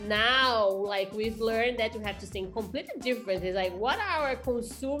now, like, we've learned that we have to think completely different. It's like, what our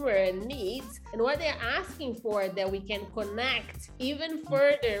consumer needs and what they're asking for, that we can connect even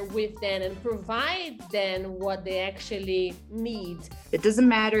further with them and provide them what they actually need. It doesn't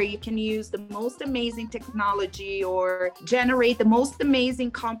matter. You can use the most amazing technology or generate the most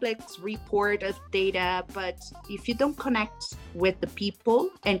amazing complex report of data, but if you don't connect with the people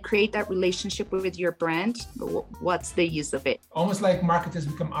and create that relationship with your brand, what's the use of it? Almost like marketers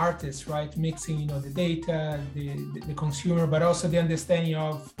become artists, right? Mixing, the data, the consumer, but also the understanding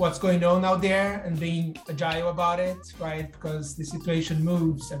of what's going on out there and being agile about it, right? Because the situation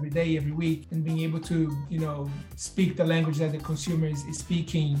moves every day, every week, and being able to, speak the language that the consumer is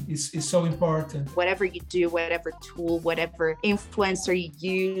speaking is so important. Whatever you do, whatever tool, whatever influencer you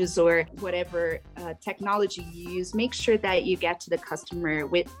use, or whatever technology you use, make sure that you get to the customer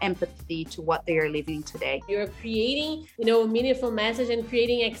with empathy to what they are living today. You're creating, a meaningful message and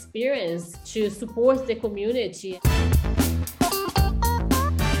creating experience to support the community.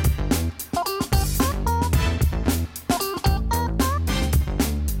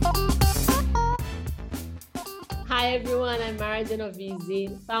 Hi everyone, I'm Mara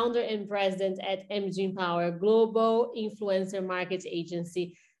Genovese, founder and president at MG Empower, global influencer market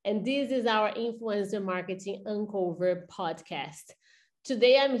agency. And this is our Influencer Marketing Uncover podcast.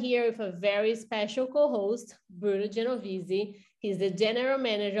 Today I'm here with a very special co-host, Bruno Genovese. He's the general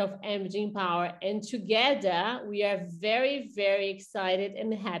manager of MG Empower. And together we are very, very excited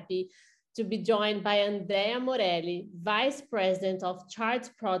and happy to be joined by Andrea Morelli, Vice President of Charts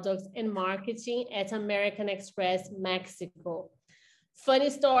Products and Marketing at American Express Mexico. Funny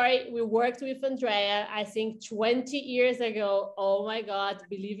story, we worked with Andrea, I think 20 years ago, oh my God,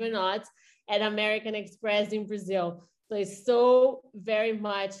 believe it or not, at American Express in Brazil. So it's so very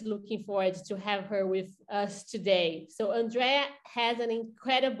much looking forward to have her with us today. So Andrea has an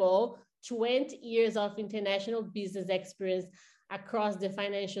incredible 20 years of international business experience across the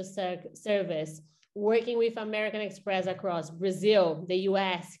financial service, working with American Express across Brazil, the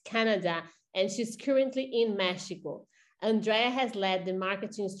US, Canada, and she's currently in Mexico. Andrea has led the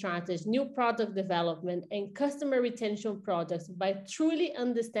marketing strategy, new product development, and customer retention products by truly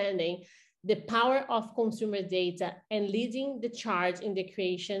understanding the power of consumer data and leading the charge in the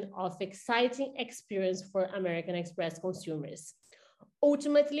creation of exciting experience for American Express consumers.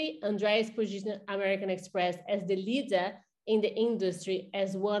 Ultimately, Andrea is positioning American Express as the leader in the industry,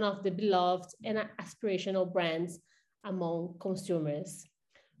 as one of the beloved and aspirational brands among consumers.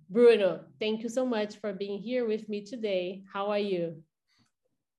 Bruno, thank you so much for being here with me today. How are you?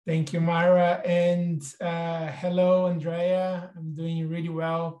 Thank you, Mara. And hello, Andrea. I'm doing really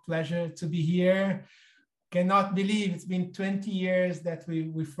well. Pleasure to be here. Cannot believe it's been 20 years that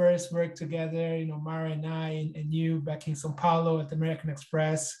we first worked together, Mara and I and you back in São Paulo at American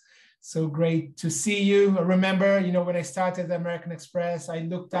Express. So great to see you. I remember, when I started American Express, I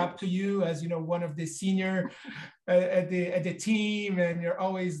looked up to you as, one of the senior at the team, and you're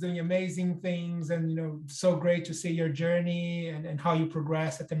always doing amazing things. And, so great to see your journey and how you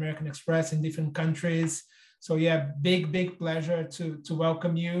progress at American Express in different countries. So yeah, big pleasure to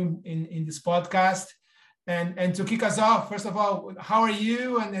welcome you in this podcast. And to kick us off, first of all, how are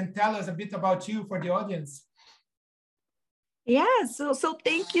you? And then tell us a bit about you for the audience. Yeah, so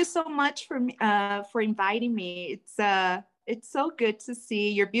thank you so much for inviting me. It's so good to see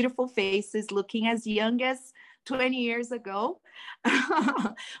your beautiful faces looking as young as 20 years ago.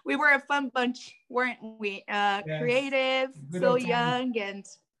 We were a fun bunch, weren't we? Yes. Creative, good so young, and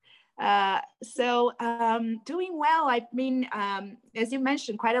doing well. I've been, as you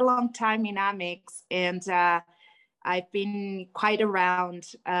mentioned, quite a long time in Amex, and I've been quite around.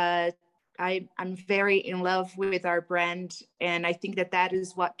 I'm very in love with our brand, and I think that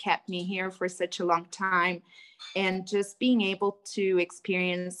is what kept me here for such a long time. And just being able to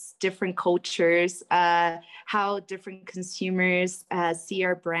experience different cultures, how different consumers see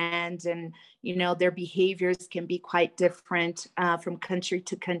our brand, and their behaviors can be quite different from country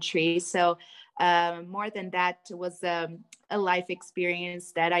to country. So more than that, it was a life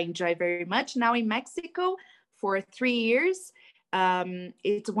experience that I enjoy very much. Now in Mexico for 3 years.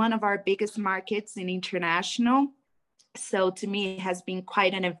 It's one of our biggest markets in international. So to me, it has been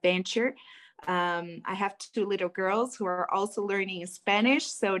quite an adventure. I have 2 little girls who are also learning Spanish.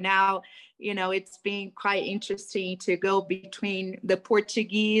 So now, it's been quite interesting to go between the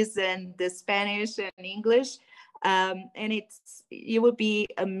Portuguese and the Spanish and English. And you will be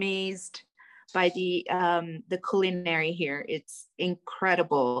amazed by the culinary here. It's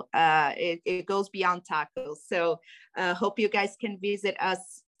incredible. It goes beyond tacos. So hope you guys can visit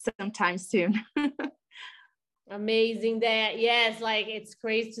us sometime soon. Amazing that, yes, like it's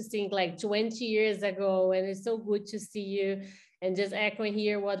crazy to think like 20 years ago, and it's so good to see you. And just echoing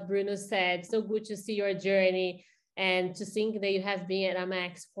here what Bruno said, so good to see your journey and to think that you have been at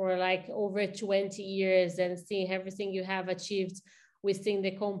Amex for like over 20 years and seeing everything you have achieved within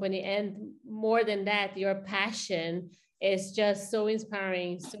the company. And more than that, your passion is just so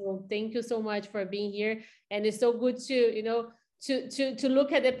inspiring. So thank you so much for being here. And it's so good to, to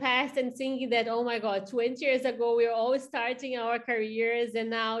look at the past and thinking that, oh my God, 20 years ago, we were all starting our careers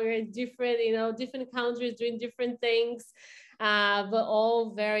and now we're in different, different countries doing different things. But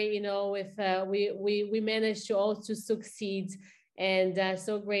all very, with we managed to also succeed, and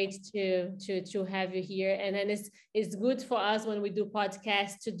so great to have you here. And then it's good for us when we do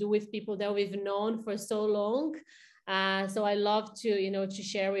podcasts to do with people that we've known for so long. So I love to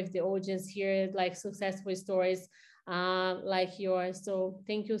share with the audience here like successful stories like yours. So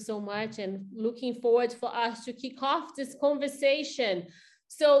thank you so much, and looking forward for us to kick off this conversation.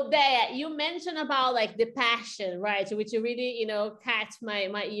 So there, you mentioned about like the passion, right? Which really, catch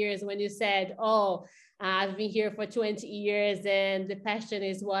my ears when you said, oh, I've been here for 20 years and the passion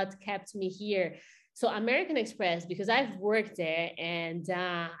is what kept me here. So American Express, because I've worked there, and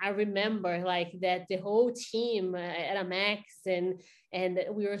I remember like that the whole team at Amex, and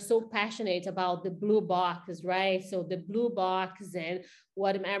we were so passionate about the blue box, right? So the blue box and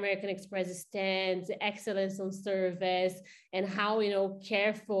what American Express stands, excellence on service, and how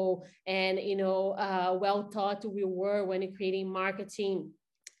careful and well thought we were when creating marketing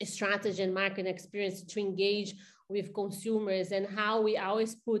strategy and marketing experience to engage with consumers, and how we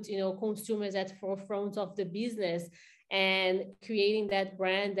always put consumers at forefront of the business, and creating that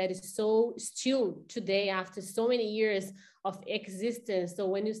brand that is so still today after so many years of existence. So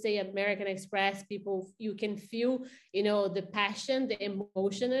when you say American Express, people, you can feel the passion, the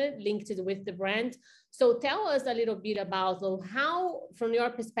emotion linked with the brand. So tell us a little bit about how, from your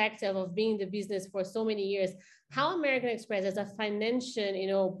perspective of being in the business for so many years, how American Express as a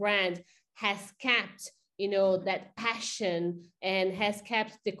financial brand has kept that passion and has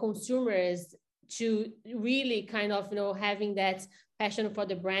kept the consumers to really kind of having that passion for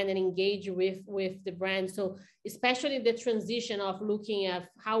the brand and engage with the brand. So especially the transition of looking at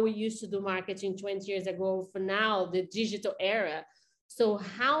how we used to do marketing 20 years ago for now the digital era. So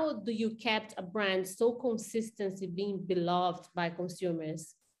how do you keep a brand so consistently being beloved by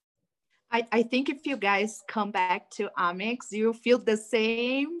consumers? I think if you guys come back to Amex, you feel the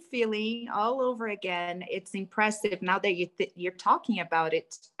same feeling all over again. It's impressive now that you're talking about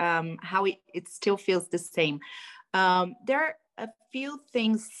it, how it still feels the same. There are a few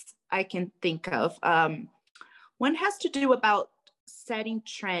things I can think of. One has to do about setting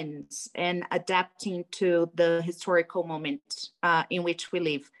trends and adapting to the historical moment in which we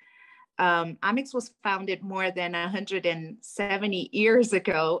live. Amex was founded more than 170 years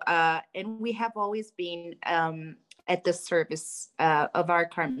ago, and we have always been at the service of our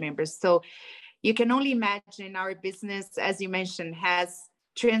current members. So you can only imagine our business, as you mentioned, has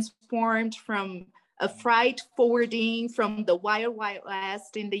transformed from a freight forwarding from the Wild Wild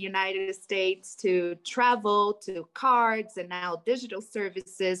West in the United States to travel, to cards, and now digital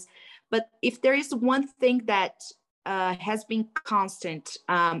services. But if there is one thing that has been constant,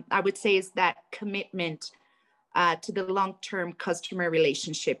 I would say, is that commitment to the long-term customer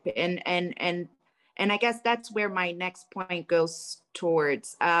relationship, and I guess that's where my next point goes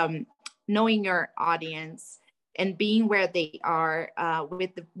towards. Knowing your audience and being where they are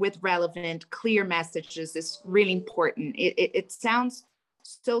with relevant, clear messages is really important. It sounds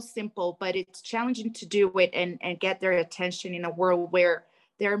so simple, but it's challenging to do it and get their attention in a world where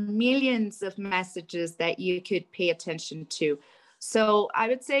there are millions of messages that you could pay attention to. So I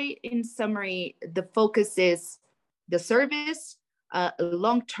would say, in summary, the focus is the service, a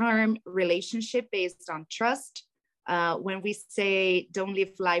long-term relationship based on trust. When we say don't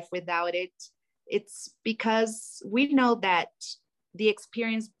live life without it, it's because we know that the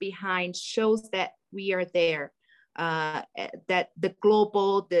experience behind shows that we are there, that the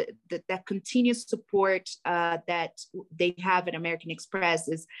global, that continuous support that they have at American Express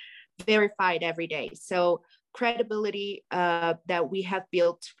is verified every day. So credibility that we have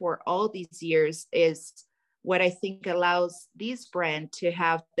built for all these years is what I think allows this brand to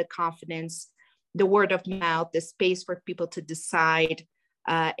have the confidence, the word of mouth, the space for people to decide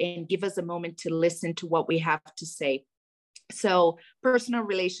and give us a moment to listen to what we have to say. So personal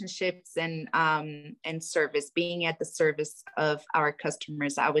relationships and service, being at the service of our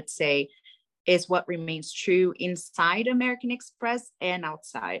customers, I would say, is what remains true inside American Express and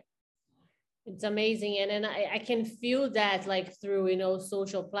outside. It's amazing. And then I can feel that like through,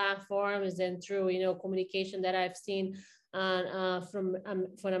 social platforms and through, communication that I've seen from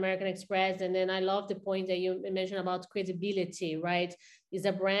American Express. And then I love the point that you mentioned about credibility, right? Is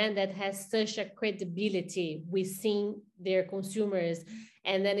a brand that has such a credibility within their consumers.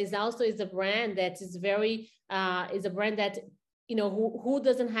 And then is a brand that is is a brand that, who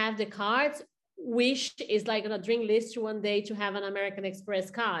doesn't have the cards, wish is like on a dream list one day to have an American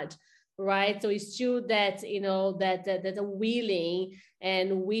Express card, right? So it's still that, that a willing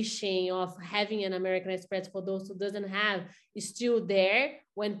and wishing of having an American Express for those who doesn't have is still there,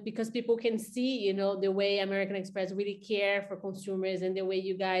 because people can see, the way American Express really care for consumers and the way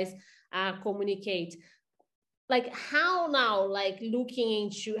you guys communicate. Like how now, like looking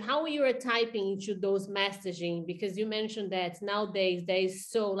into how you are typing into those messaging, because you mentioned that nowadays there is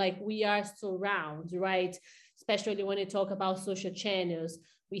so like we are surrounded, right? Especially when you talk about social channels,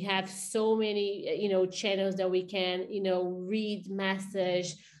 we have so many, channels that we can, read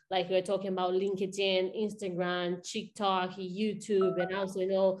message, like we're talking about LinkedIn, Instagram, TikTok, YouTube, and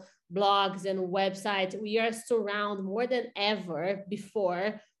also, blogs and websites. We are surrounded more than ever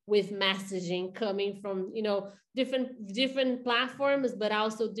before with messaging coming from, different platforms, but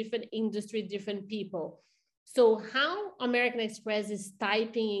also different industry, different people. So how American Express is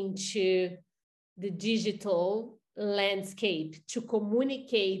typing into the digital landscape to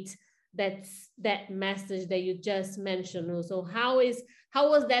communicate that message that you just mentioned. So how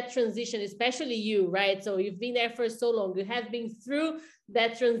was that transition, especially you, right? So you've been there for so long, you have been through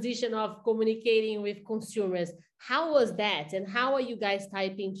that transition of communicating with consumers. How was that, and how are you guys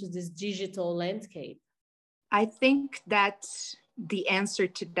typing to this digital landscape? I think that the answer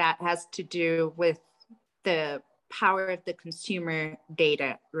to that has to do with the power of the consumer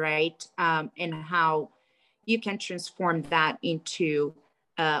data, right? And how you can transform that into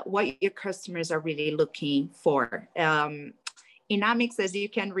what your customers are really looking for. In Amex, as you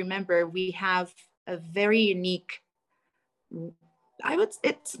can remember, we have a very unique,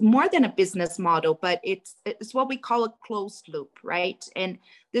 it's more than a business model, but it's what we call a closed loop, right? And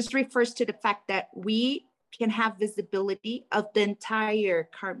this refers to the fact that we can have visibility of the entire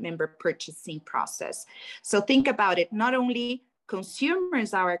card member purchasing process. So think about it, not only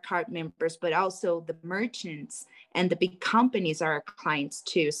consumers are our card members, but also the merchants and the big companies are our clients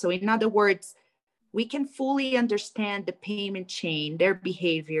too. So in other words, we can fully understand the payment chain, their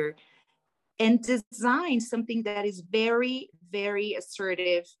behavior, and design something that is very, very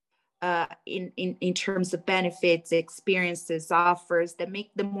assertive in terms of benefits, experiences, offers that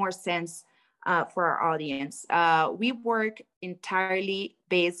make the more sense for our audience. We work entirely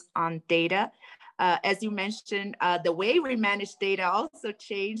based on data. As you mentioned, the way we manage data also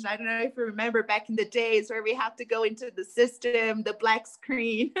changed. I don't know if you remember back in the days where we have to go into the system, the black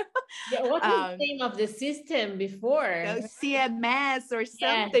screen. Yeah, what was the name of the system before? CMS or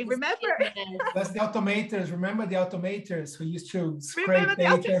something, remember? CMS. That's the automators. Remember the automators who used to scrape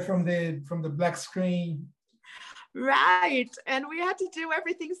data from the black screen? Right. And we had to do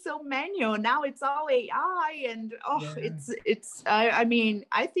everything so manual. Now it's all AI and I mean,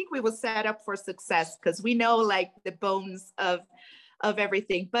 I think we were set up for success because we know like the bones of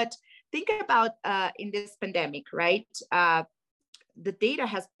everything. But think about in this pandemic, right? The data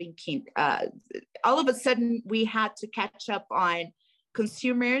has been king. All of a sudden we had to catch up on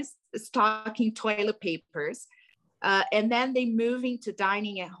consumers stocking toilet papers and then they moving to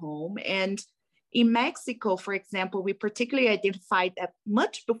dining at home. And in Mexico, for example, we particularly identified that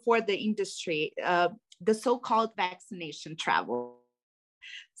much before the industry, the so-called vaccination travel.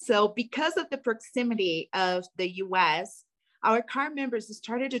 So because of the proximity of the US, our card members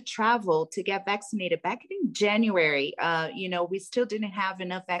started to travel to get vaccinated back in January. We still didn't have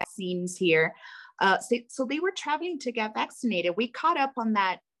enough vaccines here. So they were traveling to get vaccinated. We caught up on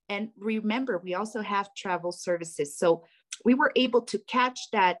that. And remember, we also have travel services. So we were able to catch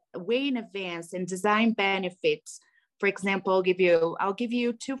that way in advance and design benefits. For example, I'll give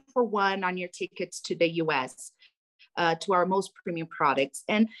you 2 for 1 on your tickets to the US, to our most premium products.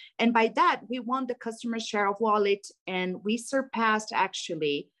 And by that, we won the customer share of wallet, and we surpassed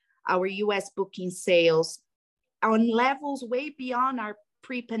actually our US booking sales on levels way beyond our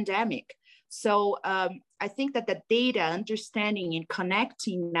pre-pandemic. So I think that the data, understanding and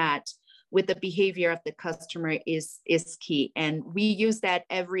connecting that with the behavior of the customer is key. And we use that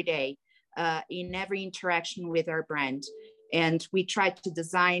every day in every interaction with our brand. And we try to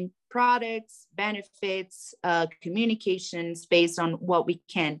design products, benefits, communications based on what we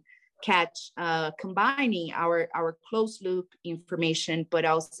can catch, combining our closed loop information, but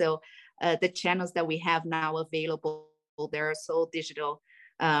also the channels that we have now available. They're so digital.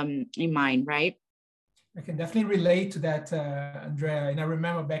 in mind, right? I can definitely relate to that, Andrea. And I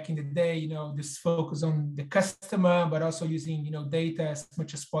remember back in the day, this focus on the customer, but also using, data as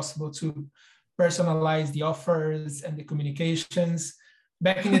much as possible to personalize the offers and the communications.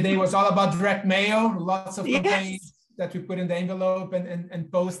 Back in the day, it was all about direct mail, lots of campaigns that we put in the envelope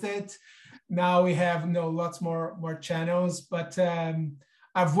and post it. Now we have lots more channels, but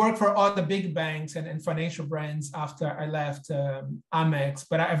I've worked for all the big banks and financial brands after I left Amex,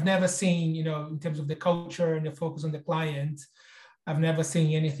 but I've never seen, in terms of the culture and the focus on the client, I've never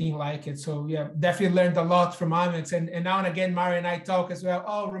seen anything like it. So yeah, definitely learned a lot from Amex. And now and again, Mari and I talk as well.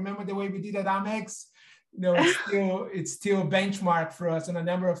 Oh, remember the way we did at Amex? It's still a benchmark for us on a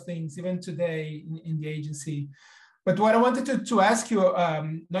number of things, even today in the agency. But what I wanted to ask you,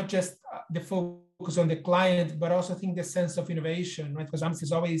 not just the focus on the client, but also I think the sense of innovation, right? Because Amex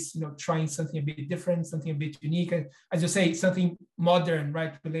is always, trying something a bit different, something a bit unique. And as you say, something modern,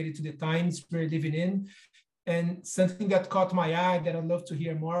 right? Related to the times we're living in. And something that caught my eye that I'd love to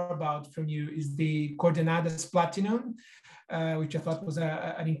hear more about from you is the Coordenadas Platinum, which I thought was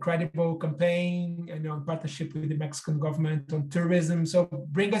an incredible campaign, in partnership with the Mexican government on tourism. So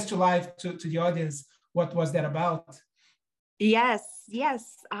bring us to life to the audience. What was that about? Yes.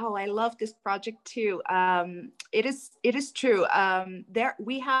 Oh, I love this project too. It is true. There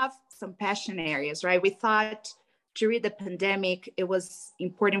we have some passion areas, right? We thought during the pandemic, it was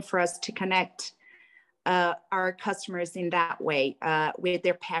important for us to connect our customers in that way with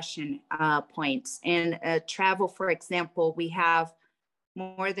their passion points. And travel, for example, we have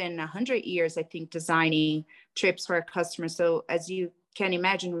more than 100 years, I think, designing trips for our customers. So as you can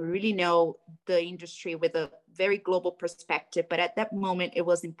imagine, we really know the industry with a very global perspective. But at that moment, it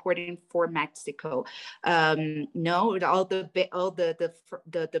was important for Mexico. All the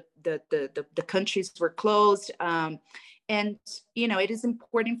countries were closed, and it is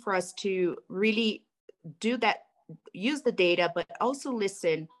important for us to really do that, use the data, but also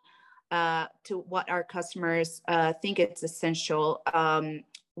listen to what our customers think it's essential,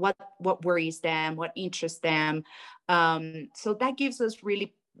 what worries them, what interests them. So that gives us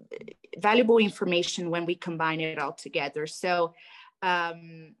really valuable information when we combine it all together. So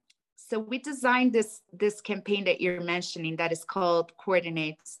we designed this campaign that you're mentioning that is called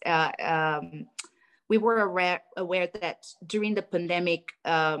Coordinates. We were aware that during the pandemic,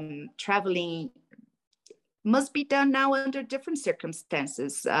 traveling must be done now under different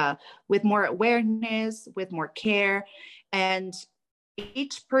circumstances, with more awareness, with more care, and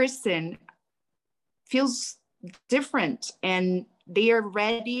each person feels different and they are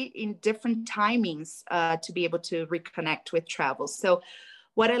ready in different timings to be able to reconnect with travel. So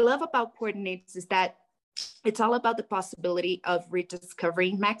what I love about Coordinates is that it's all about the possibility of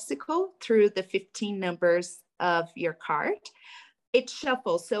rediscovering Mexico through the 15 numbers of your card. It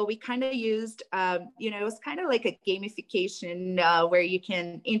shuffles. So we kind of used, it was kind of like a gamification where you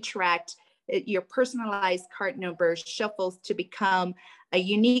can interact. Your personalized card number shuffles to become a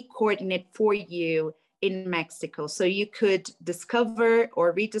unique coordinate for you in Mexico. So you could discover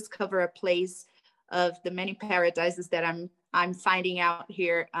or rediscover a place of the many paradises that I'm finding out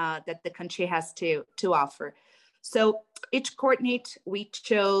here that the country has to offer. So each coordinate we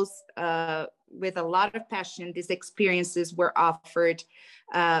chose with a lot of passion. These experiences were offered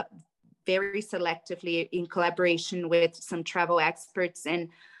very selectively in collaboration with some travel experts. And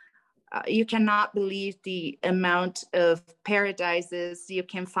you cannot believe the amount of paradises you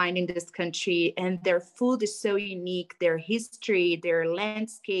can find in this country. And their food is so unique, their history, their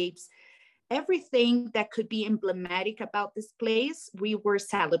landscapes, everything that could be emblematic about this place, we were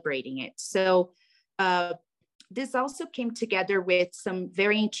celebrating it. So this also came together with some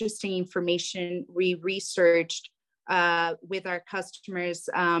very interesting information we researched with our customers.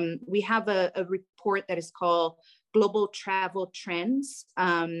 We have a report that is called Global Travel Trends.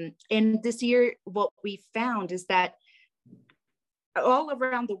 And this year, what we found is that all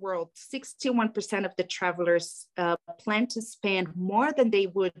around the world, 61% of the travelers plan to spend more than they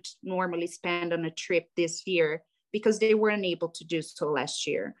would normally spend on a trip this year because they were unable to do so last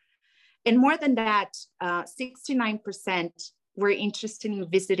year. And more than that, 69% were interested in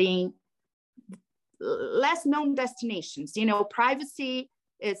visiting less known destinations. Privacy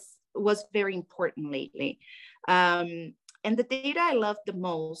was very important lately. And the data I love the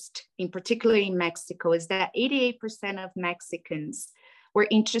most, in particular in Mexico, is that 88% of Mexicans were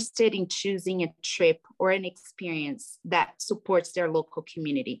interested in choosing a trip or an experience that supports their local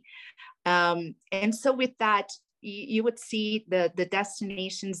community. And so with that, you would see the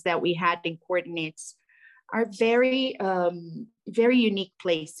destinations that we had in Coordinates are very, very unique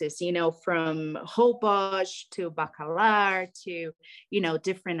places, you know, from Holbox to Bacalar to, you know,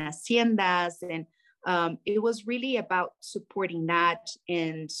 different haciendas. And it was really about supporting that.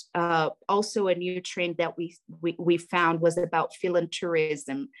 And also a new trend that we found was about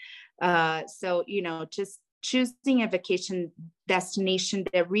philantourism. So, you know, just choosing a vacation destination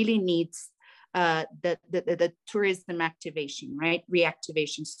that really needs the tourism activation, right?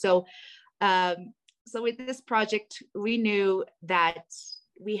 Reactivation. So, so with this project, we knew that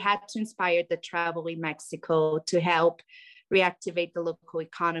we had to inspire the travel in Mexico to help reactivate the local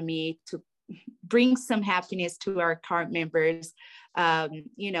economy, to bring some happiness to our current members,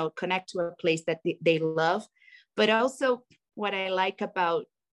 you know, connect to a place that they love. But also what I like about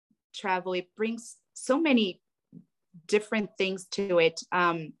travel, it brings so many different things to it.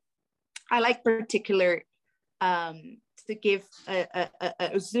 I like particular to give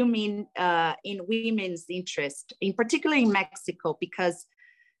a zoom in women's interest, in particular in Mexico, because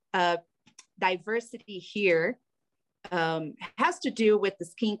diversity here has to do with the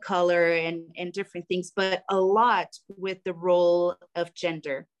skin color and different things, but a lot with the role of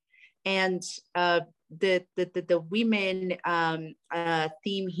gender. And the women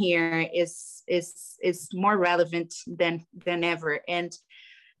theme here is more relevant than ever. And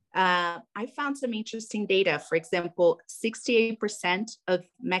I found some interesting data. For example, 68% of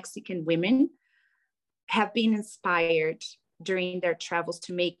Mexican women have been inspired during their travels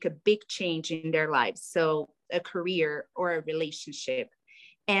to make a big change in their lives. So a career or a relationship.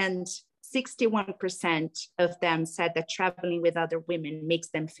 And 61% of them said that traveling with other women makes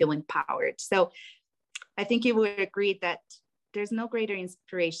them feel empowered. So I think you would agree that there's no greater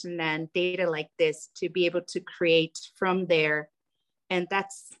inspiration than data like this to be able to create from there. And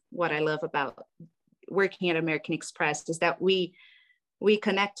that's what I love about working at American Express, is that we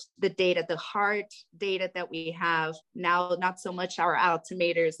connect the data, the hard data that we have now, not so much our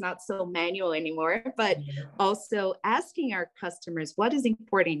altimeters, not so manual anymore, but also asking our customers what is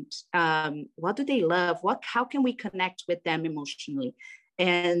important, what do they love, how can we connect with them emotionally?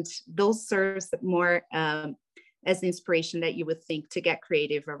 And those serves more as inspiration that you would think to get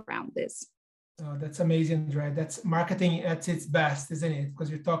creative around this. Oh, that's amazing, Andrea. That's marketing at its best, isn't it?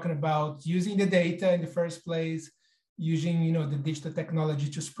 Because you're talking about using the data in the first place, using, you know, the digital technology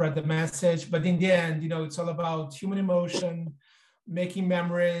to spread the message. But in the end, you know, it's all about human emotion, making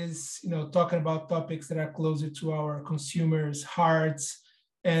memories, you know, talking about topics that are closer to our consumers' hearts,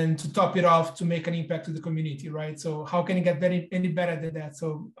 and to top it off, to make an impact to the community, right? So how can it get any better than that?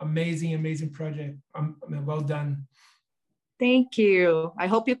 So amazing, amazing project. Well done. Thank you. I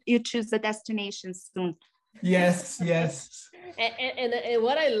hope you choose the destination soon. Yes, yes. And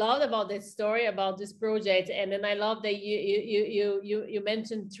what I loved about this story, about this project, and then I love that you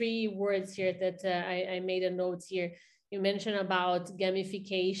mentioned three words here that I made a note here. You mentioned about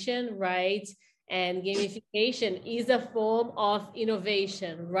gamification, right? And gamification is a form of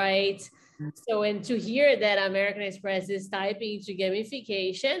innovation, right? So, and to hear that American Express is typing into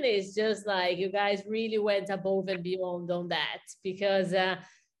gamification is just like, you guys really went above and beyond on that, because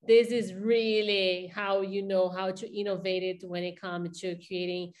this is really how you know how to innovate it when it comes to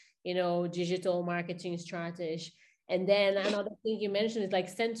creating, you know, digital marketing strategy. And then another thing you mentioned is like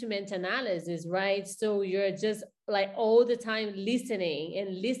sentiment analysis, right? So you're just like all the time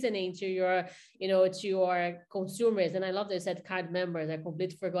listening to your, you know, to your consumers. And I love that you said card members. I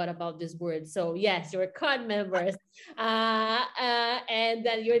completely forgot about this word. So yes, your card members, and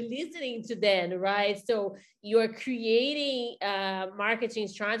then you're listening to them, right? So you're creating marketing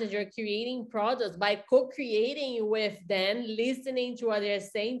strategy, you're creating products by co-creating with them, listening to what they're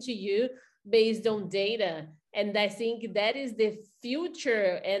saying to you based on data. And I think that is the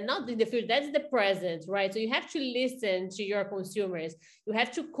future, and not in the future, that's the present, right? So you have to listen to your consumers. You have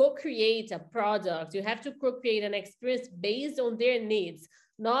to co-create a product. You have to co-create an experience based on their needs,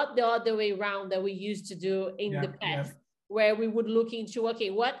 not the other way around that we used to do in the past, where we would look into, okay,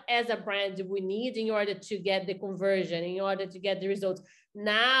 what as a brand do we need in order to get the conversion, in order to get the results?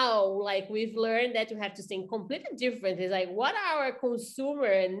 Now, like we've learned that you have to think completely different. It's like, what are our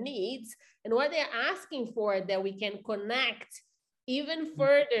consumer needs and what they're asking for, that we can connect even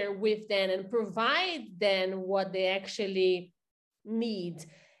further with them and provide them what they actually need.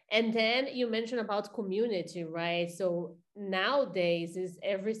 And then you mentioned about community, right? So nowadays is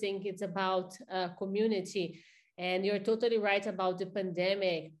everything, it's about community. And you're totally right about the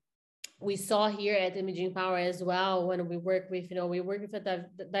pandemic. We saw here at Imaging Power as well, when we work with, you know, we work with a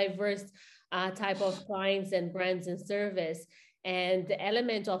diverse type of clients and brands and service. and the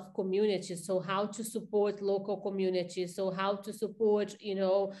element of community. So how to support local communities, so how to support, you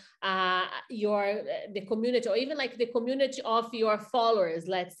know, the community, or even like the community of your followers,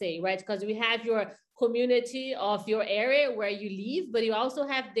 let's say, right? Because we have your community of your area where you live, but you also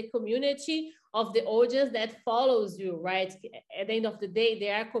have the community of the audience that follows you, right? At the end of the day, they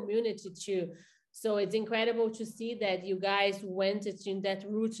are community too. So it's incredible to see that you guys went in that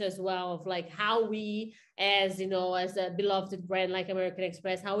route as well, of like how we, as you know, as a beloved brand like American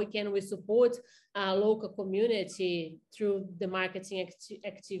Express, how we support local community through the marketing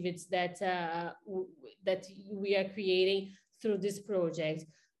activities that that we are creating through this project.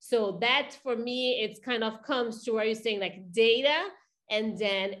 So that for me, it's kind of comes to where you're saying like data and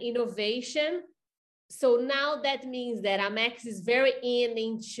then innovation. So now that means that Amex is very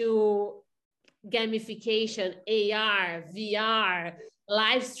into gamification, AR, VR,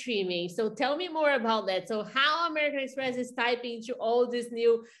 live streaming. So tell me more about that. So how American Express is typing into all this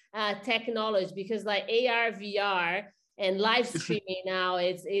new technology, because like AR, VR, and live streaming now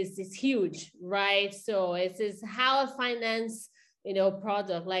is huge, right? So it's how a finance, you know,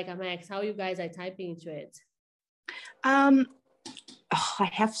 product like Amex, how you guys are typing into it. I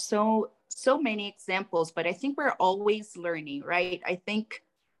have so many examples, but I think we're always learning, right? I think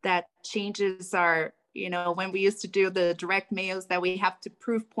that changes are, you know, when we used to do the direct mails that we have to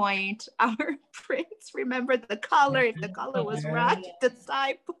proof point our prints, remember the color, if the color was right, the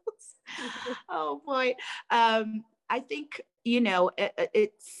typos. Oh boy. I think, you know,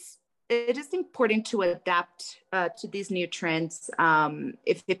 it is important to adapt to these new trends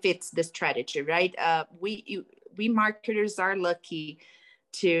if it's the strategy, right? We marketers are lucky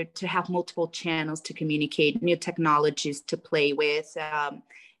to have multiple channels to communicate, new technologies to play with,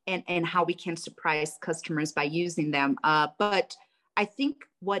 and how we can surprise customers by using them. But I think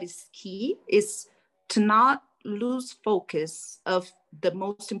what is key is to not lose focus of the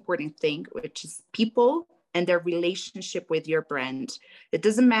most important thing, which is people and their relationship with your brand. It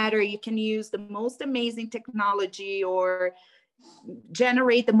doesn't matter, you can use the most amazing technology or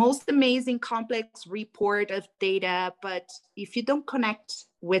generate the most amazing complex report of data, but if you don't connect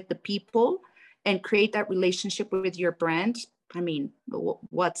with the people and create that relationship with your brand, I mean,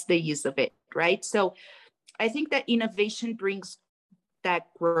 what's the use of it, right? So I think that innovation brings that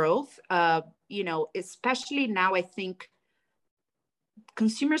growth, you know, especially now. I think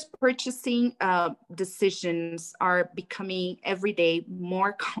consumers' purchasing decisions are becoming every day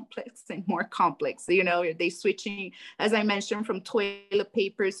more complex and more complex. You know, they switching, as I mentioned, from toilet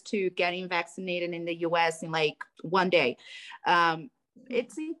papers to getting vaccinated in the US in like one day.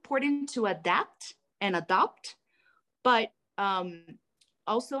 It's important to adapt and adopt, but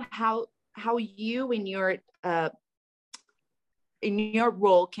also how you in your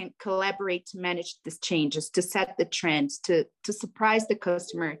role can collaborate to manage these changes, to set the trends, to surprise the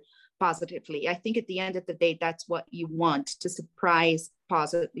customer positively. I think at the end of the day, that's what you want, to surprise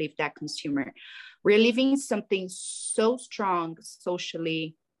positively that consumer. We're living something so strong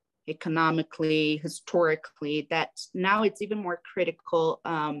socially, economically, historically, that now it's even more critical,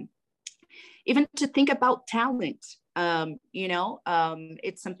 even to think about talent. You know,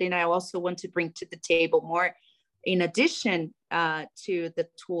 it's something I also want to bring to the table more, in addition to the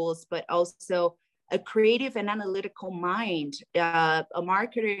tools, but also a creative and analytical mind. A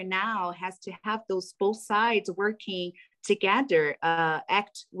marketer now has to have those both sides working together,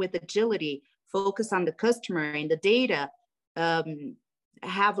 act with agility, focus on the customer and the data,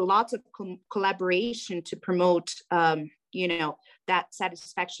 have lots of collaboration to promote, you know, that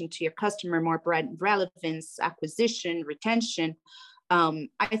satisfaction to your customer, more brand relevance, acquisition, retention.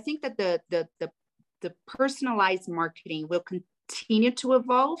 I think that the personalized marketing will continue to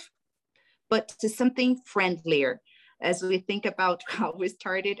evolve, but to something friendlier. As we think about how we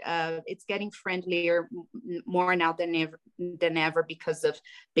started, it's getting friendlier more now than ever because of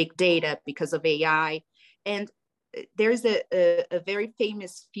big data, because of AI. And there's a very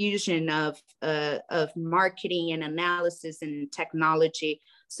famous fusion of marketing and analysis and technology.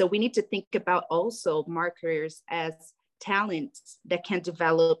 So we need to think about also marketers as talents that can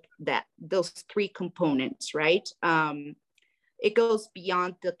develop those three components, right? It goes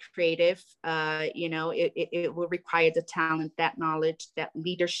beyond the creative, you know, it will require the talent, that knowledge, that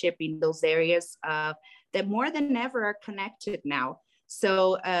leadership in those areas that more than ever are connected now.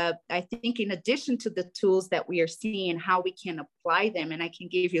 So I think in addition to the tools that we are seeing, how we can apply them, and I can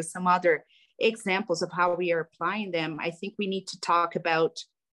give you some other examples of how we are applying them, I think we need to talk about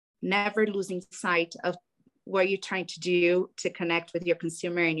never losing sight of what you're trying to do to connect with your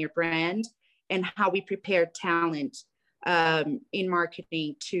consumer and your brand, and how we prepare talent in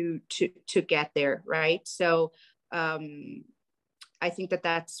marketing to get there, right? So I think that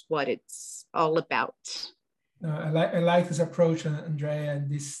that's what it's all about. I like this approach, Andrea, and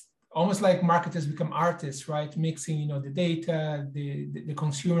this almost like marketers become artists, right? Mixing, the data, the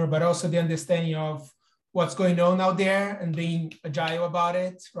consumer, but also the understanding of what's going on out there and being agile about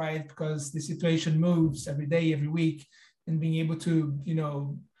it, right? Because the situation moves every day, every week, and being able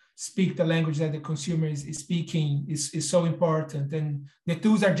to, speak the language that the consumer is speaking is so important. And the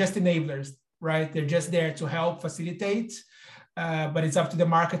tools are just enablers, right? They're just there to help facilitate, but it's up to the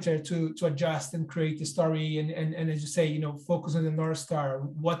marketer to adjust and create the story. And as you say, focus on the North Star,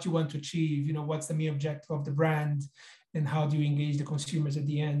 what you want to achieve, what's the main objective of the brand, and how do you engage the consumers at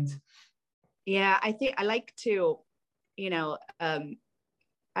the end. Yeah, I think I like to,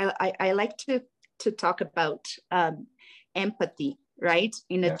 I like to talk about empathy, right?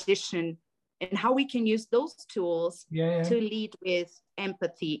 In addition, and how we can use those tools to lead with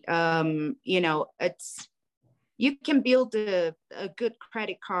empathy. It's, you can build a good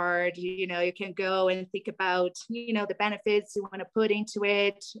credit card, you can go and think about, the benefits you want to put into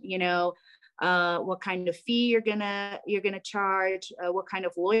it, what kind of fee you're gonna charge, what kind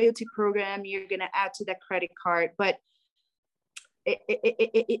of loyalty program you're gonna add to that credit card. But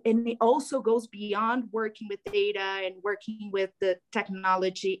it also goes beyond working with data and working with the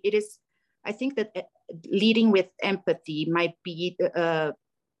technology. I think that leading with empathy might be the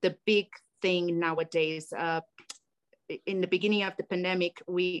big thing nowadays. In the beginning of the pandemic,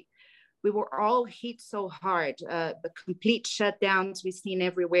 we were all hit so hard. The complete shutdowns we've seen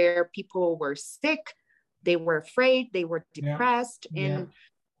everywhere. People were sick, they were afraid, they were depressed.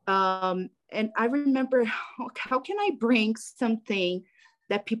 And I remember, how can I bring something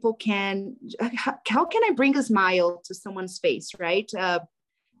that people can, how can I bring a smile to someone's face, right?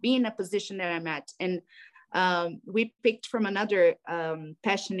 Be in a position that I'm at. And we picked from another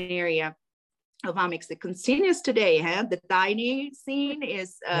passion area of Amex that continues today. The dining scene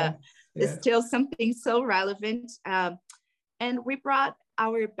is still something so relevant. And we brought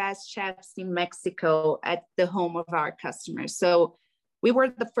our best chefs in Mexico at the home of our customers. So we were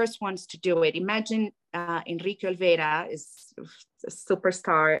the first ones to do it. Imagine Enrique Olvera is a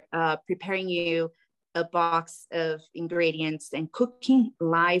superstar, preparing you a box of ingredients and cooking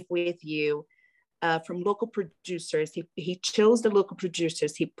live with you from local producers. He chose the local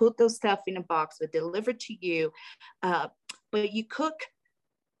producers. He put those stuff in a box, would deliver to you. But you cook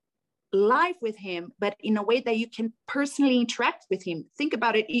live with him, but in a way that you can personally interact with him. Think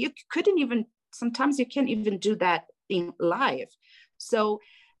about it. Sometimes you can't even do that in live. So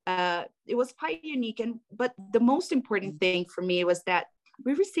it was quite unique. But the most important thing for me was that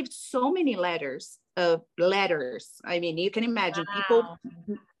we received so many letters. I mean, you can imagine people.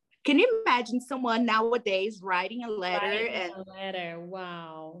 Can you imagine someone nowadays writing a letter?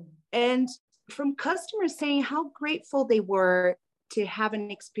 Wow. And from customers saying how grateful they were to have an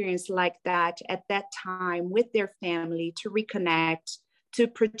experience like that at that time with their family, to reconnect, to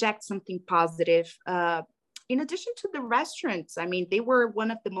project something positive. In addition to the restaurants, I mean, they were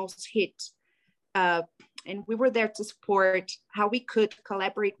one of the most hit, and we were there to support how we could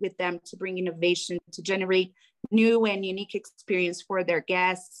collaborate with them to bring innovation, to generate new and unique experience for their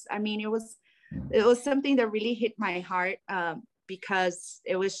guests. I mean, it was something that really hit my heart, because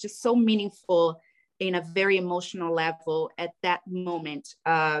it was just so meaningful in a very emotional level at that moment.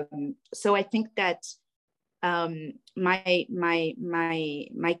 So I think that my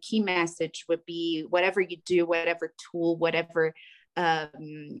key message would be, whatever you do, whatever tool, whatever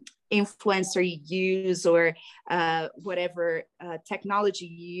influencer you use, or whatever technology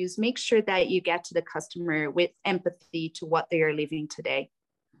you use, make sure that you get to the customer with empathy to what they are living today.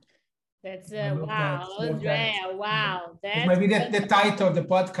 That's wow, Andrea. Wow, that might be the title of the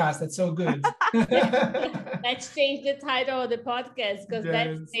podcast. That's so good. Let's change the title of the podcast, because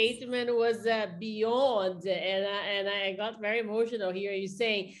that statement was beyond, and I got very emotional here. You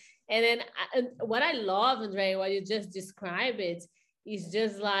saying, and then what I love, Andrea, what you just described it, is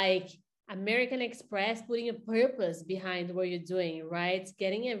just like American Express putting a purpose behind what you're doing, right?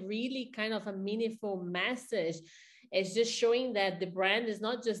 Getting a really kind of a meaningful message. It's just showing that the brand is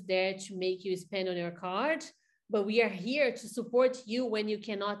not just there to make you spend on your card, but we are here to support you when you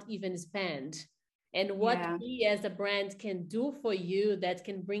cannot even spend. And what we as a brand can do for you that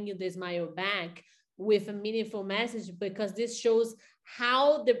can bring you this smile back with a meaningful message, because this shows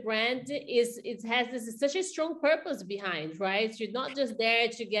how the brand has such a strong purpose behind, right? You're not just there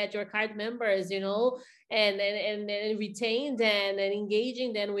to get your card members, and retain them and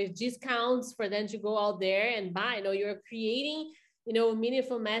engaging them with discounts for them to go out there and buy. You're creating, a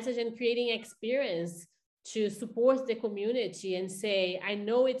meaningful message and creating experience to support the community and say, I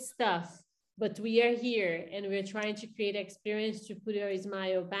know it's tough, but we are here and we're trying to create experience to put your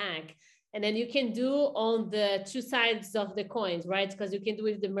smile back. And then you can do on the two sides of the coins, right? Because you can do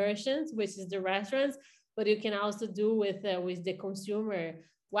with the merchants, which is the restaurants, but you can also do with the consumer.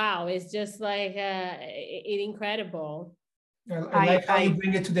 Wow, it's just like incredible. I like how you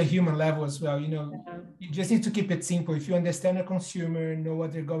bring it to the human level as well. You just need to keep it simple. If you understand a consumer, know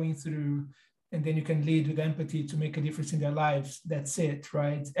what they're going through, and then you can lead with empathy to make a difference in their lives. That's it,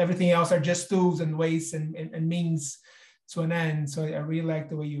 right? Everything else are just tools and ways and means to an end. So I really like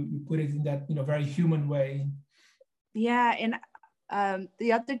the way you put it in that, very human way. Yeah. And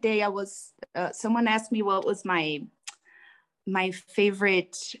the other day I was, someone asked me what was my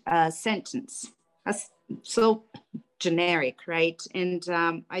favorite sentence. That's so generic, right? And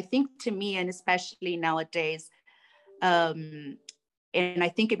I think to me, and especially nowadays, and I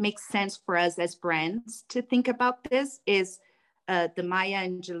think it makes sense for us as brands to think about this, is the Maya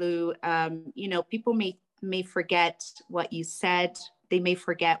Angelou, people may forget what you said, they may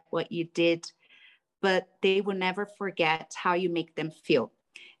forget what you did, but they will never forget how you make them feel.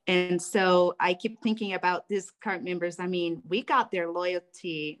 And so I keep thinking about these cart members. I mean, we got their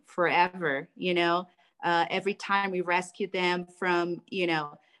loyalty forever, every time we rescue them from,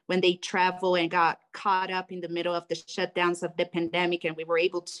 when they travel and got caught up in the middle of the shutdowns of the pandemic, and we were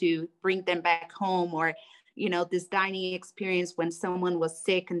able to bring them back home, or, this dining experience when someone was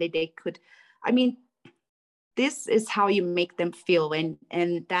sick and they could, this is how you make them feel.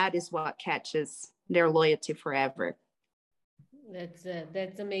 And that is what catches their loyalty forever.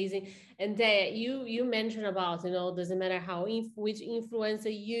 That's amazing. And you mentioned about, doesn't matter which influencer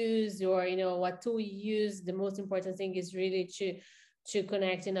you use, or, what tool you use, the most important thing is really to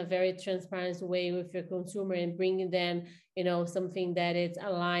connect in a very transparent way with your consumer and bringing them, something that is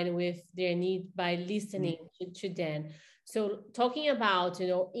aligned with their need by listening to them. So talking about,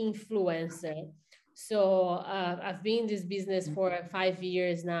 influencer. So I've been in this business for 5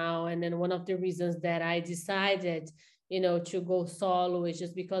 years now. And then one of the reasons that I decided, to go solo is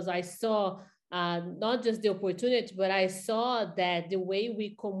just because I saw not just the opportunity, but I saw that the way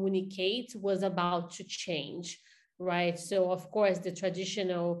we communicate was about to change. Right. So, of course, the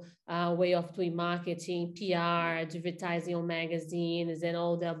traditional way of doing marketing, PR, advertising on magazines, and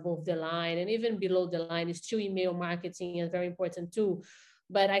all the above the line, and even below the line, is still email marketing is very important too.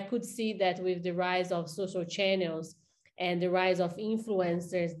 But I could see that with the rise of social channels and the rise of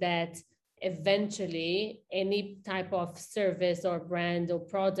influencers, that eventually any type of service or brand or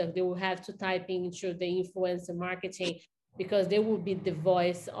product, they will have to type into the influencer marketing, because they will be the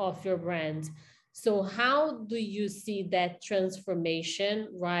voice of your brand. So how do you see that transformation,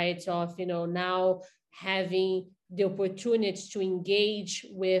 right, of, now having the opportunity to engage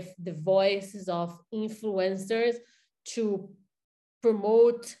with the voices of influencers to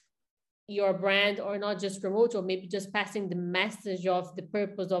promote your brand, or not just promote, or maybe just passing the message of the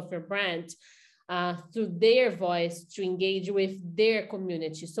purpose of your brand through their voice to engage with their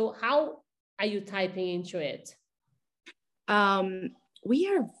community? So how are you typing into it? We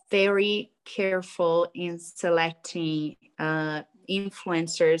are very careful in selecting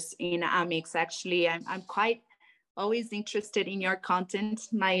influencers in Amex. Actually, I'm quite always interested in your content,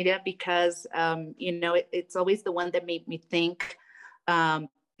 Maida, because it's always the one that made me think.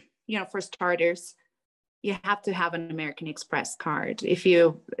 For starters, you have to have an American Express card.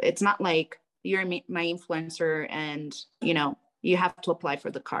 It's not like you're my influencer and you have to apply for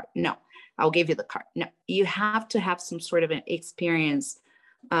the card. No, I'll give you the card. No, you have to have some sort of an experience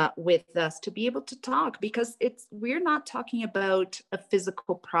with us to be able to talk, because we're not talking about a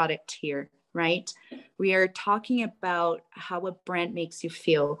physical product here, right? We are talking about how a brand makes you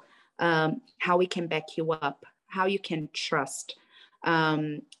feel, how we can back you up, how you can trust.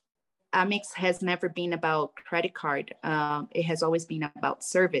 Amex has never been about credit card. It has always been about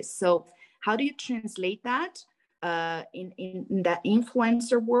service. So how do you translate that in that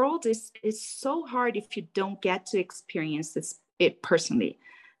influencer world? Is so hard if you don't get to experience it personally.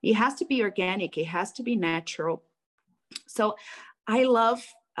 It has to be organic. It has to be natural. So I love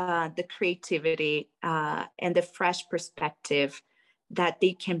the creativity and the fresh perspective that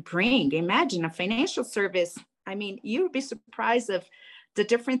they can bring. Imagine a financial service. I mean, you would be surprised of the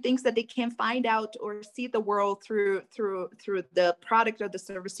different things that they can find out or see the world through the product or the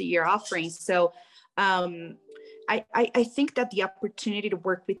service that you're offering. So I think that the opportunity to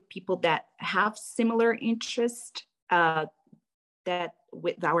work with people that have similar interest that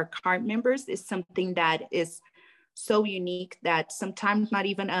with our cart members is something that is so unique that sometimes not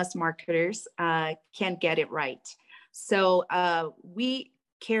even us marketers can get it right. So we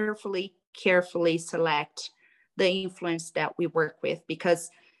carefully select the influence that we work with, because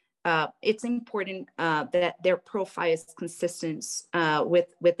it's important that their profile is consistent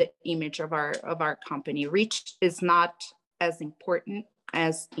with the image of our company. Reach is not as important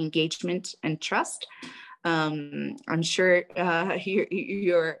as engagement and trust. I'm sure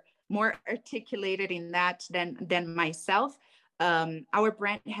you're more articulated in that than myself. Our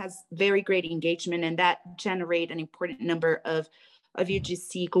brand has very great engagement, and that generate an important number of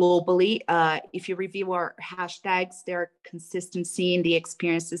UGC globally. If you review our hashtags, there are consistency in the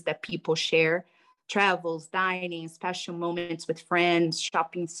experiences that people share: travels, dining, special moments with friends,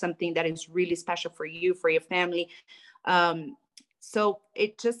 shopping something that is really special for you, for your family. So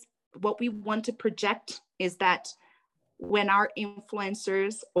what we want to project is that when our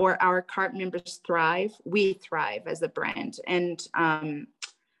influencers or our card members thrive, we thrive as a brand. And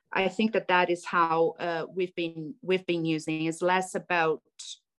I think that is how we've been using. It's less about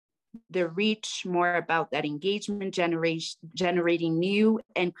the reach, more about that engagement generating new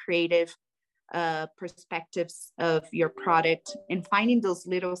and creative perspectives of your product, and finding those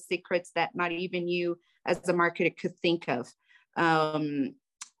little secrets that not even you as a marketer could think of.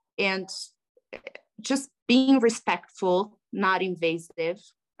 And just being respectful, not invasive.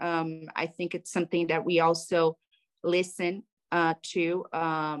 I think it's something that we also listen to.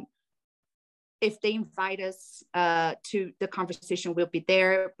 If they invite us to the conversation, we'll be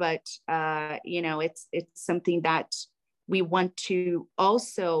there. But it's something that we want to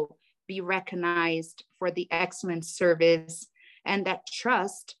also be recognized for the excellent service and that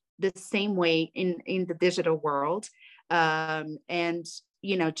trust the same way in the digital world. And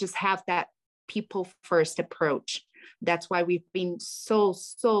just have that people first approach. That's why we've been so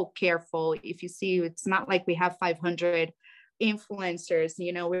careful. If you see, it's not like we have 500 influencers.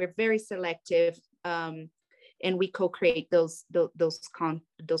 We're very selective, and we co-create those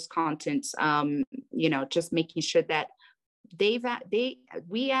contents. Just making sure that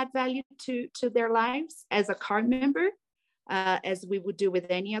we add value to their lives as a card member, as we would do with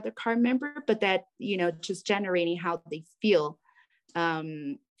any other card member, but that just generating how they feel.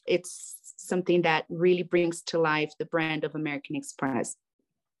 It's something that really brings to life the brand of American Express.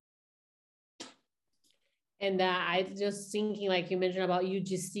 And I just thinking, like you mentioned about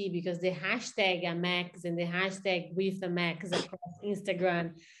UGC, because the hashtag Amex and the hashtag with Amex across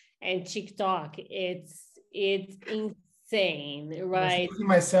Instagram and TikTok, it's insane, right?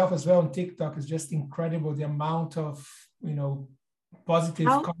 Myself as well on TikTok is just incredible. The amount of positive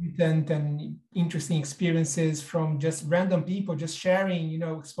content and interesting experiences from just random people just sharing,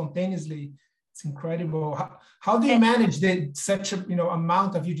 spontaneously. It's incredible. How do you manage such a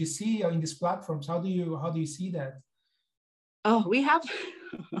amount of UGC in these platforms? How do you see that? Oh, we have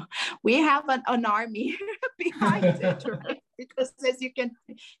an army behind it, right? Because as you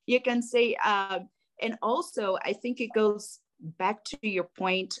can say, and also I think it goes back to your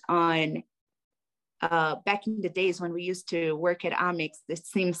point on back in the days when we used to work at Amex. This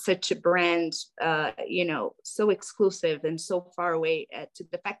seems such a brand, so exclusive and so far away, to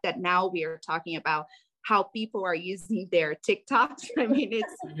the fact that now we are talking about how people are using their TikToks. I mean,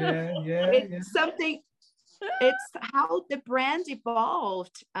 it's something. It's how the brand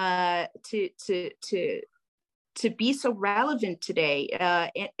evolved to be so relevant today.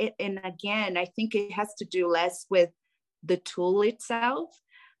 And again, I think it has to do less with the tool itself,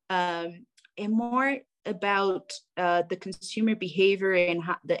 and more about the consumer behavior and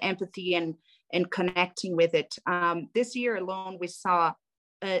the empathy and connecting with it. This year alone, we saw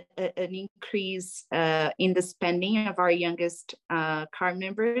an increase in the spending of our youngest card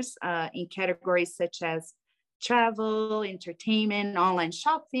members in categories such as travel, entertainment, online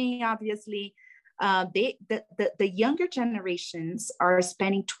shopping. Obviously, the younger generations are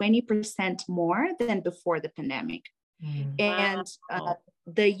spending 20% more than before the pandemic. And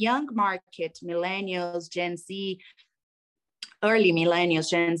the young market, millennials, Gen Z, early millennials,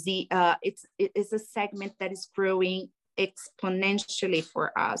 Gen Z, it's a segment that is growing exponentially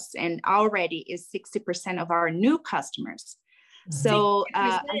for us, and already is 60% of our new customers. So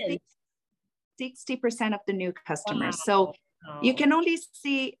I think 60% of the new customers. Wow. So you can only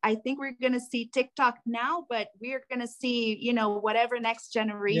see, I think we're going to see TikTok now, but we're going to see, whatever next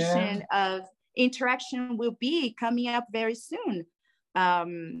generation of interaction will be coming up very soon.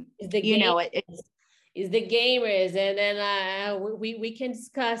 Is the gamers, and then we can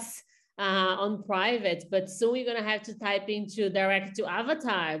discuss on private, but soon we're gonna have to type into direct to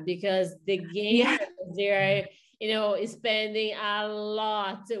avatar, because the gamers they're spending a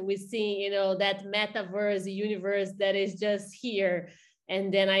lot. We see that metaverse universe that is just here.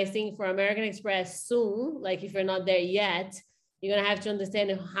 And then I think for American Express soon, like if you're not there yet, you're gonna have to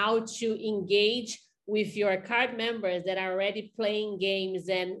understand how to engage with your card members that are already playing games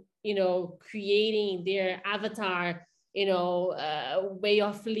and, you know, creating their avatar, you know, way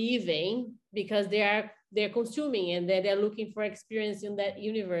of living, because they're consuming and they're looking for experience in that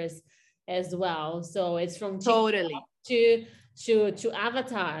universe as well. So it's from Totally to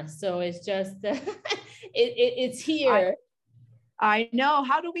Avatar. So it's just it's here. I know.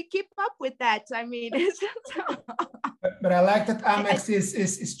 How do we keep up with that? I mean, it's but I like that Amex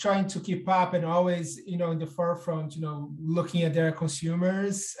is trying to keep up and always, you know, in the forefront, you know, looking at their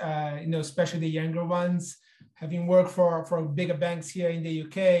consumers, you know, especially the younger ones. Having worked for bigger banks here in the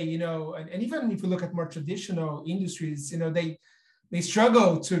UK, you know, and even if you look at more traditional industries, you know, they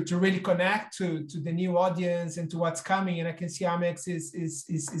struggle to really connect to the new audience and to what's coming. And I can see Amex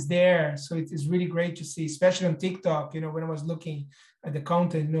is there. So it is really great to see, especially on TikTok, you know, when I was looking at the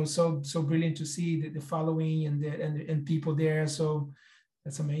content, you know, so brilliant to see the following and people there. So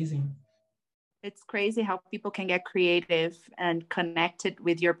that's amazing. It's crazy how people can get creative and connected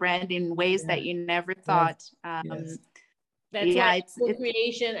with your brand in ways that you never thought. Yes. That's why the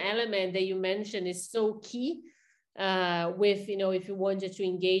creation element that you mentioned is so key. With, you know, if you wanted to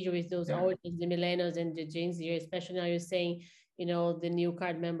engage with those audience, the millennials and the Gen Z, especially now you're saying, you know, the new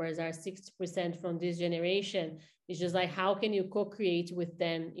card members are 60% from this generation. It's just like, how can you co-create with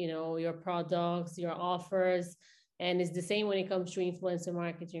them, you know, your products, your offers? And it's the same when it comes to influencer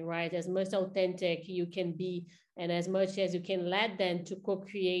marketing, right? As much authentic you can be, and as much as you can let them to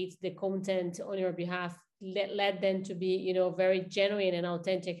co-create the content on your behalf, let them to be, you know, very genuine and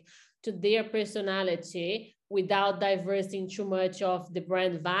authentic to their personality without diverting too much of the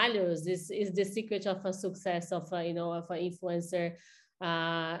brand values. This is the secret of a success of a, you know, of an influencer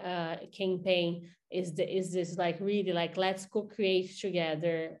campaign. Is this like really like, let's co-create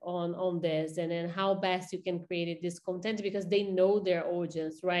together on this, and then how best you can create this content, because they know their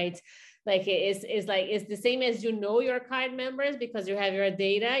audience, right? Like it's like, it's the same as, you know, your card members, because you have your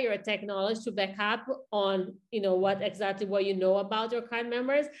data, your technology to back up on, you know, what you know about your card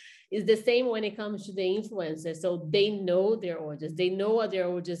members. Is the same when it comes to the influencers. So they know their audience, they know what their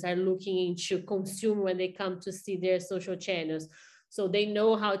audience are looking to consume when they come to see their social channels. So they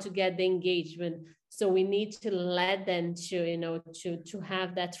know how to get the engagement. So we need to let them to, you know, to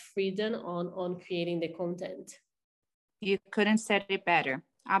have that freedom on creating the content. You couldn't said it better.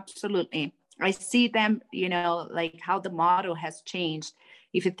 Absolutely. I see them, you know, like how the model has changed.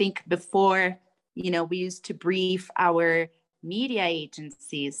 If you think before, you know, we used to brief our media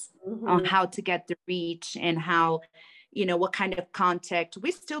agencies on how to get the reach and how, you know, what kind of content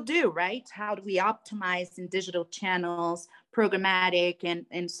we still do, right? How do we optimize in digital channels, programmatic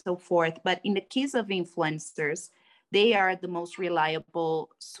and so forth. But in the case of influencers, they are the most reliable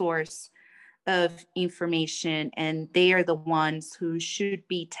source of information, and they are the ones who should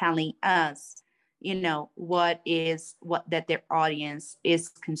be telling us, you know, what that their audience is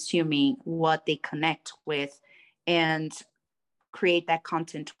consuming, what they connect with, and create that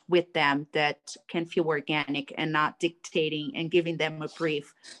content with them that can feel organic and not dictating and giving them a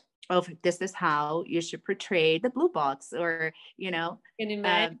brief of this is how you should portray the blue box, or, you know, can you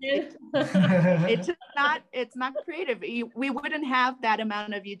imagine? It's not creative. We wouldn't have that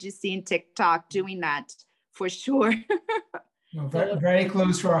amount of UGC in TikTok doing that for sure. No, very, very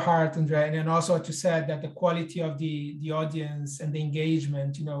close to our heart, Andrea. And also what you said, that the quality of the audience and the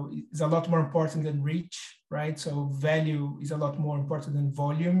engagement, you know, is a lot more important than reach, right? So value is a lot more important than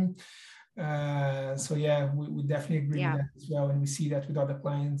volume. So yeah, we definitely agree with that as well. And we see that with other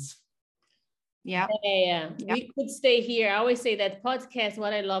clients. Yeah. We could stay here. I always say that podcast,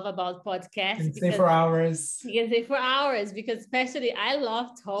 what I love about podcasts. You can stay for hours. You can stay for hours, because especially I love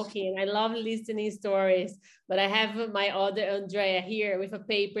talking. I love listening stories. But I have my other Andrea here with a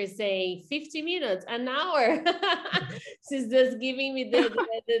paper saying 50 minutes, an hour. She's just giving me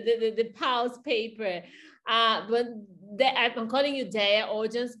the pause paper. But I'm calling you Dea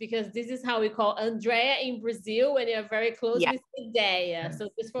audience, because this is how we call Andrea in Brazil when you're very close with Dea. So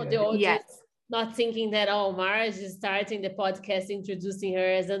just for the audience, not thinking that, oh, Mara is just starting the podcast introducing her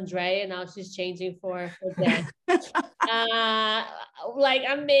as Andrea, now she's changing for Dea. Like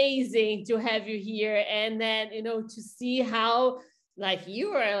amazing to have you here, and then, you know, to see how like you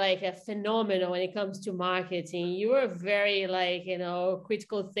are like a phenomenal when it comes to marketing. You are very like, you know,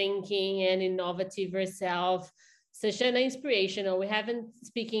 critical thinking and innovative yourself. Such an inspirational. We haven't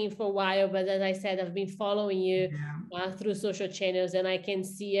speaking for a while, but as I said, I've been following you through social channels, and I can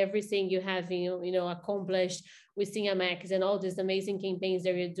see everything you have, you know, accomplished with Amex and all these amazing campaigns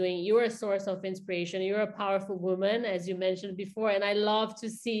that you're doing. You're a source of inspiration. You're a powerful woman, as you mentioned before, and I love to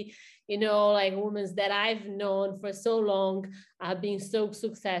see you know, like women that I've known for so long, being so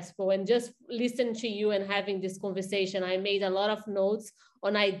successful. And just listening to you and having this conversation, I made a lot of notes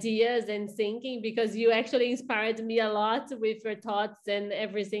on ideas and thinking, because you actually inspired me a lot with your thoughts and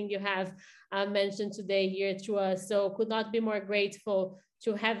everything you have mentioned today here to us. So could not be more grateful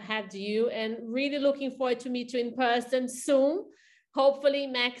to have had you, and really looking forward to meet you in person soon. Hopefully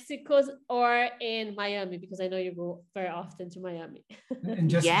Mexico or in Miami, because I know you go very often to Miami. And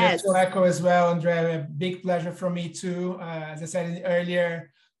just to echo as well, Andrea, a big pleasure for me too. As I said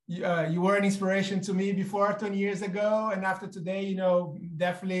earlier, you were an inspiration to me before 20 years ago. And after today, you know,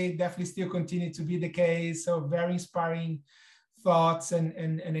 definitely still continue to be the case. So very inspiring thoughts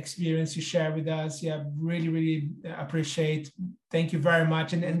and experience you share with us. Yeah, really appreciate. Thank you very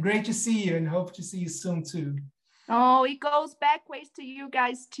much. And great to see you, and hope to see you soon too. Oh, it goes backwards to you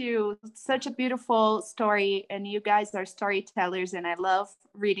guys too. Such a beautiful story, and you guys are storytellers, and I love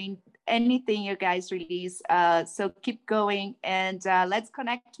reading anything you guys release. So keep going, and let's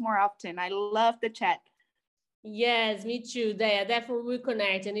connect more often. I love the chat. Yes, me too. They definitely will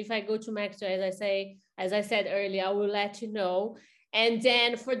connect. And if I go to Mexico, as I said earlier, I will let you know. And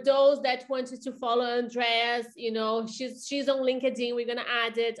then for those that wanted to follow Andreas, you know, she's on LinkedIn. We're gonna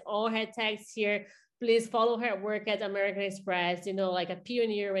add it, all her tags here. Please follow her work at American Express, you know, like a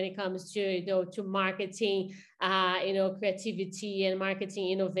pioneer when it comes to, you know, to marketing, you know, creativity and marketing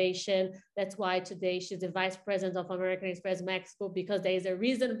innovation. That's why today she's the vice president of American Express Mexico, because there is a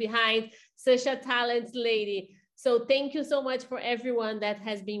reason behind such a talented lady. So thank you so much for everyone that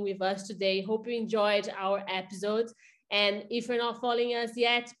has been with us today. Hope you enjoyed our episodes. And if you're not following us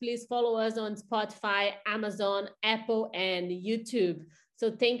yet, please follow us on Spotify, Amazon, Apple, and YouTube. So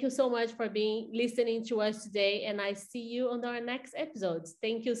thank you so much for listening to us today, and I see you on our next episodes.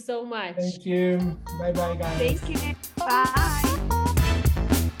 Thank you so much. Thank you. Bye-bye, guys. Thank you. Bye.